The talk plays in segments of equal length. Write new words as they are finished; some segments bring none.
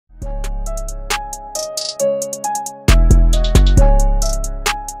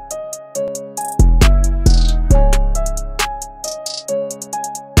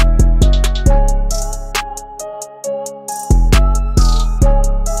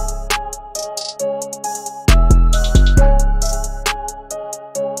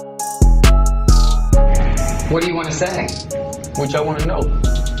say? What y'all want to know?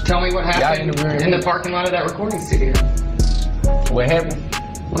 Tell me what happened in the parking lot of that recording studio. What happened?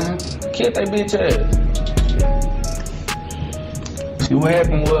 What happened? Killed that bitch ass. See, what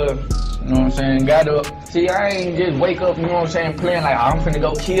happened was, you know what I'm saying, got up. See, I ain't just wake up, you know what I'm saying, playing like, I'm finna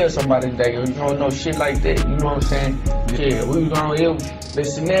go kill somebody today, you know, no shit like that, you know what I'm saying? Yeah, we was gonna, the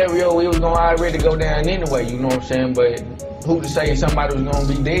scenario, we was gonna already go down anyway, you know what I'm saying, but who to say somebody was gonna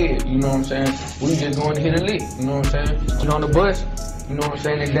be dead, you know what I'm saying? We just going to hit a lick, you know what I'm saying? We on the bus, you know what I'm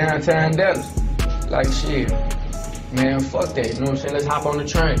saying, in downtown Dallas. Like, shit, man, fuck that, you know what I'm saying? Let's hop on the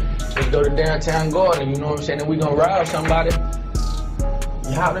train. Let's go to downtown Garland, you know what I'm saying? And we gonna rob somebody.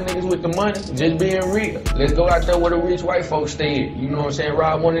 How the niggas with the money, just being real. Let's go out there where the rich white folks stay at, you know what I'm saying?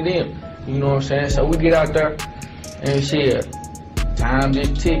 Rob one of them, you know what I'm saying? So we get out there, and shit, time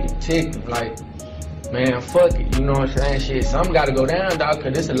just ticking, like, man, fuck it, you know what I'm saying? Shit, something gotta go down, dog,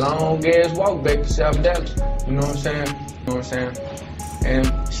 cause it's a long ass walk back to South Dallas, you know what I'm saying? You know what I'm saying?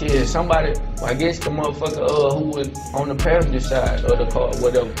 And shit, somebody, I guess the motherfucker who was on the passenger side of the car,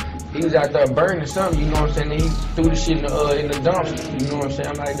 whatever, he was out there burning something, you know what I'm saying? And he threw the shit in the dumpster, you know what I'm saying?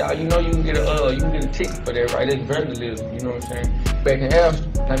 I'm like, dog, you know you can get a ticket for that, right? That's vandalism, you know what I'm saying? Back in house,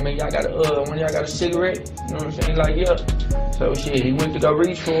 like, man, y'all got one of y'all got a cigarette, you know what I'm saying? He's like, yeah. So shit, he went to go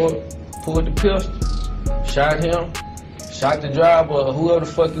reach for it, pulled the pistol, shot him, shot the driver, or whoever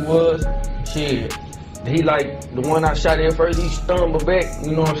the fuck he was. Shit, he like, the one I shot at first, he stumbled back,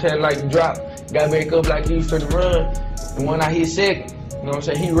 you know what I'm saying, like dropped, got back up like he was finna run. The one I hit second, you know what I'm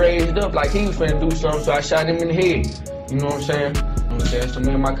saying, he raised up like he was finna do something, so I shot him in the head, you know what I'm saying? You know what I'm saying, so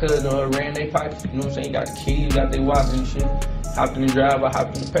me and my cousin ran their pockets, you know what I'm saying, he got the keys, got their wallet and shit, hopped in the driver,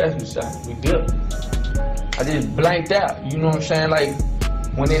 hopped in the passenger side, we dipped. I just blanked out, you know what I'm saying, like,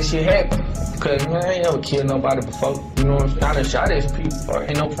 when that shit happened. Cause man, I ain't ever killed nobody before. You know what I'm saying? I done shot at people.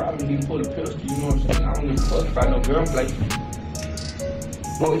 Ain't no problem if you pull a pistol, you know what I'm saying? I don't give a fuck if I no gunplay.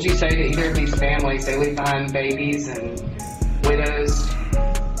 What would you say to either of these families? They leave behind babies and widows.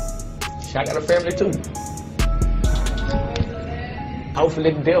 Shit, I got a family too.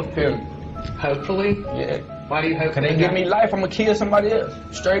 Hopefully the death penalty. Hopefully? Yeah. Why do you hope? Cause they give me life, I'ma kill somebody else.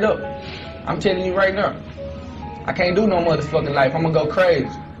 Straight up. I'm telling you right now. I can't do no motherfucking life. I'ma go crazy.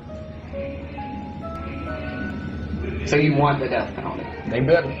 So you want the death penalty? They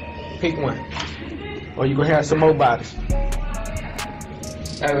better pick one. Or you gonna have some more bodies.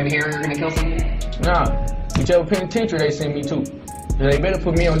 Oh, and here you're gonna kill somebody? Nah, whichever penitentiary they send me to. They better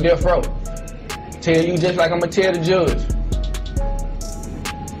put me on death row. Tell you just like I'm gonna tell the judge.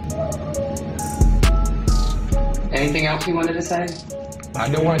 Anything else you wanted to say? I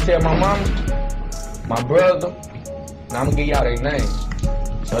do want to tell my mama, my brother, and I'm gonna give y'all their name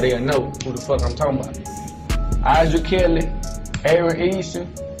so they'll know who the fuck I'm talking about. Isaac Kelly, Aaron Easton,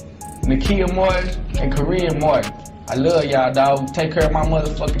 Nakia Martin, and Korean Martin. I love y'all, dog. Take care of my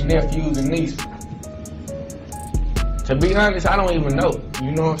motherfucking nephews and nieces. To be honest, I don't even know.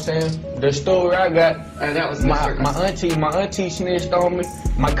 You know what I'm saying? The story I got, that was my auntie snitched on me.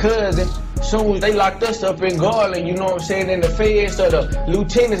 My cousin, soon as they locked us up in Garland, you know what I'm saying, in the feds, so the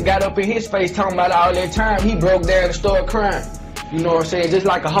lieutenants got up in his face talking about all that time he broke down and started crying. You know what I'm saying? Just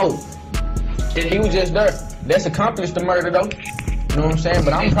like a hoe. He was just there. That's accomplished the murder though. You know what I'm saying?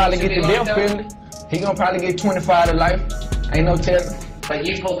 But I'm probably get the death penalty. He gonna probably get 25 to life. Ain't no telling. But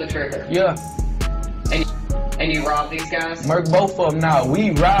you pulled the trigger. Yeah. And you robbed these guys? Murked both of them now. We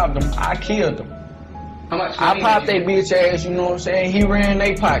robbed them. I killed them. How much I popped they bitch ass, you know what I'm saying? He ran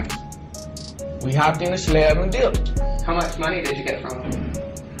they pockets. We hopped in the slab and dipped. How much money did you get from them?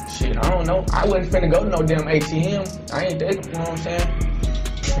 Shit, I don't know. I wasn't finna go to no damn ATM. I ain't that, you know what I'm saying?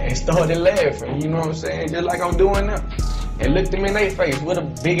 And started laughing, you know what I'm saying? Just like I'm doing now. And looked them in their face with a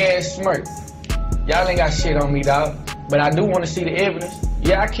big ass smirk. Y'all ain't got shit on me, dog. But I do want to see the evidence.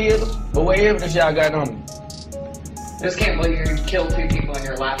 Yeah, I killed them, but what evidence y'all got on me? Just can't believe you killed 2 people and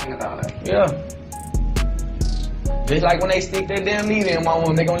you're laughing about it. Yeah. Just like when they stick that damn needle in my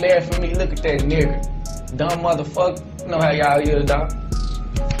woman, they gonna laugh at me. Look at that nigga. Dumb motherfucker. You know how y'all is, dog.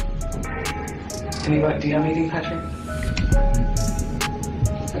 Anybody, do you have anything, Patrick?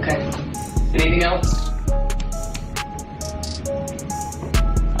 Okay. Anything else?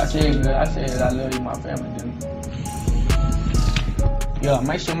 I said I love you, my family, didn't I? Yeah,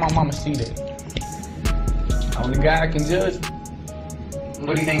 make sure my mama see that. Only guy I can judge.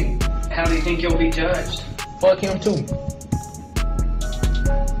 What do you think? How do you think you'll be judged? Fuck him too.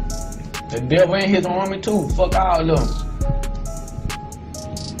 The devil in his army too. Fuck all of them.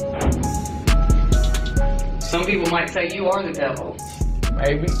 Some people might say you are the devil.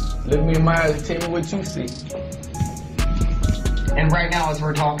 Maybe. Look me in my eyes and tell me what you see. And right now, as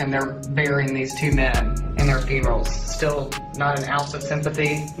we're talking, they're burying these 2 men in their funerals? Still not an ounce of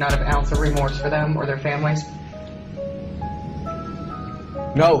sympathy, not an ounce of remorse for them or their families?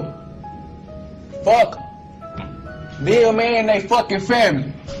 No. Fuck them and they fucking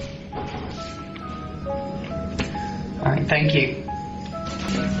family. All right, thank you.